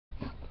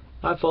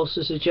Hi folks,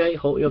 this is Jay.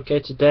 Hope you're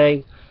okay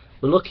today.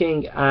 We're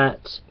looking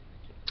at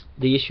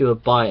the issue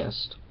of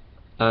bias,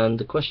 and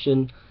the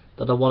question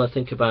that I want to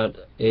think about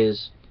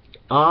is,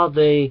 are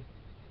the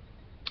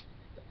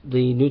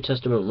New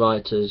Testament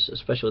writers,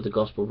 especially the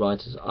Gospel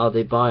writers, are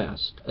they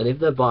biased? And if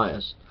they're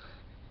biased,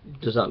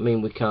 does that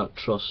mean we can't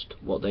trust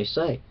what they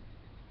say?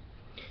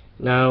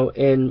 Now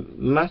in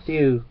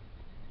Matthew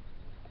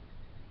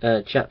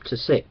chapter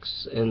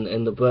 6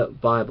 in the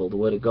Bible, the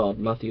Word of God,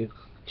 Matthew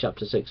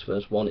chapter 6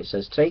 verse 1, it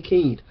says, "Take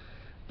heed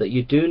that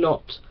you do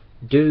not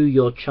do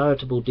your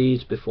charitable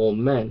deeds before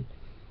men,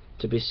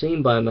 to be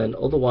seen by men,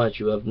 otherwise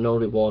you have no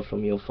reward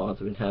from your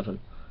Father in heaven."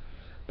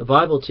 The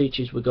Bible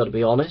teaches we've got to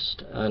be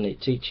honest, and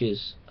it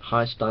teaches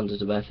high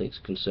standards of ethics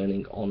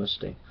concerning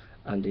honesty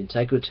and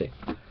integrity.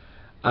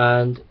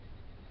 And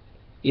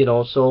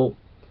so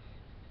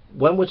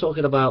when we're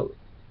talking about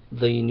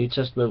the New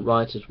Testament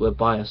writers were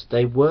biased,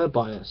 they were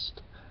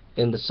biased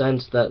in the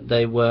sense that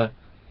they were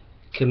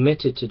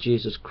committed to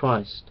Jesus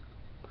Christ,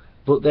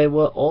 but they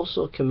were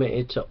also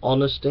committed to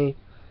honesty,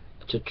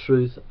 to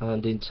truth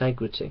and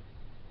integrity.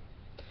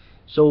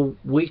 So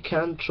we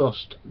can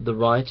trust the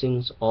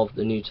writings of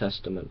the New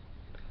Testament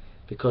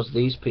because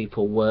these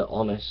people were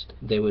honest.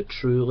 They were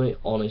truly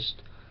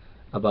honest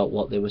about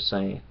what they were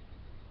saying.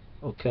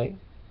 Okay?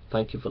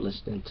 Thank you for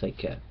listening. Take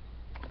care.